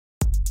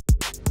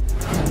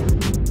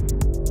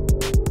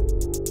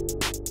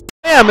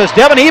As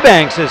Devin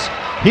Ebanks, as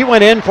he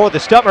went in for the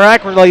stuff, or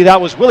accurately that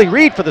was Willie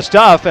Reed for the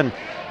stuff, and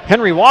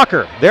Henry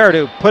Walker there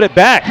to put it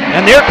back.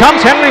 And there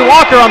comes Henry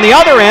Walker on the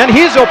other end.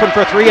 He's open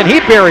for three and he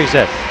buries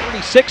it.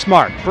 36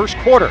 mark, first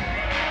quarter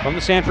from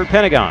the Sanford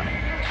Pentagon.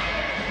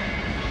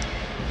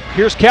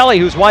 Here's Kelly,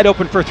 who's wide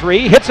open for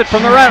three, hits it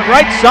from the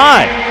right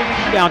side.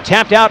 Down,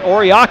 tapped out,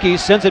 Oriaki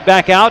sends it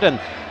back out, and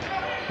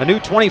a new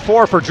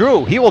 24 for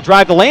Drew. He will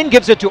drive the lane,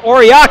 gives it to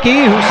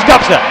Oriaki, who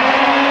stuffs it.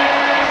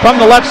 From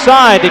the left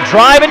side, they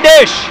drive and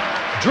dish.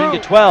 Drew to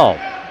 12.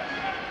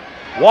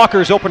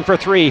 Walker's open for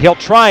three. He'll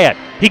try it.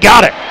 He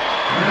got it.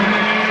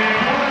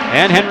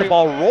 And Henry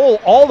ball roll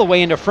all the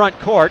way into front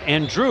court,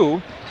 and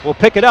Drew will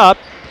pick it up,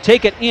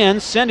 take it in,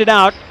 send it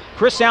out.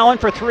 Chris Allen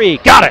for three.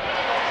 Got it.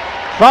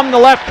 From the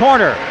left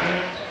corner.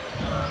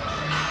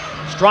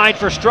 Stride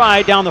for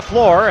stride down the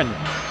floor, and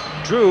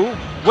Drew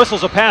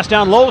whistles a pass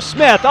down low.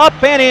 Smith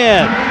up and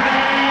in.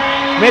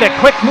 Made a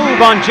quick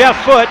move on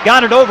Jeff Foote,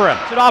 got it over him.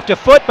 It off to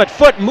Foote, but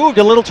Foote moved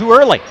a little too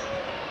early.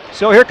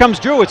 So here comes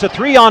Drew. It's a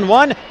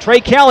 3-on-1. Trey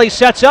Kelly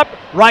sets up,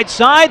 right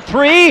side,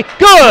 three,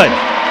 good!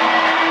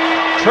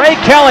 Trey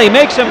Kelly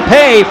makes him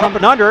pay from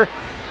an under.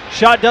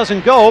 Shot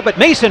doesn't go, but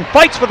Mason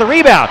fights for the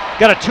rebound.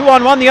 Got a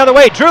 2-on-1 the other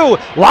way. Drew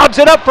lobs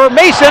it up for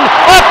Mason,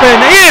 up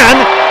and in!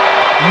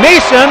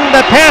 Mason,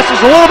 the pass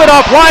is a little bit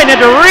offline, and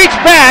to reach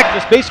back,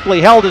 just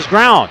basically held his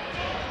ground.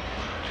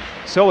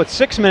 So with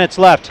 6 minutes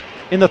left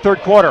in the third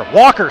quarter,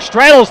 Walker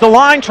straddles the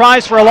line,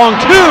 tries for a long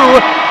two,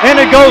 and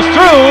it goes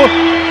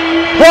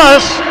through.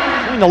 Plus,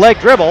 between the leg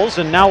dribbles,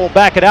 and now we'll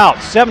back it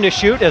out. 7 to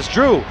shoot as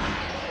Drew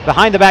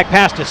behind the back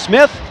pass to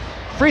Smith.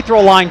 Free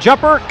throw line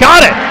jumper,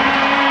 got it!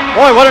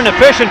 Boy, what an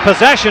efficient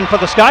possession for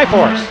the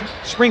Skyforce.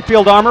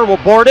 Springfield Armor will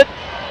board it,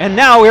 and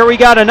now here we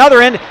got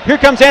another end. Here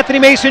comes Anthony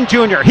Mason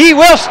Jr. He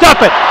will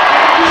stuff it.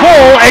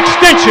 Full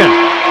extension.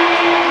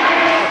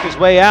 His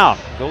way out,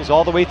 goes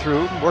all the way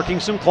through, working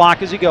some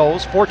clock as he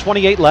goes.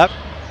 4:28 left.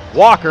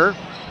 Walker,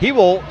 he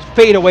will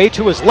fade away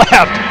to his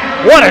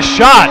left. What a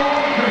shot!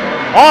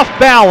 Off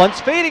balance,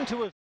 fading to his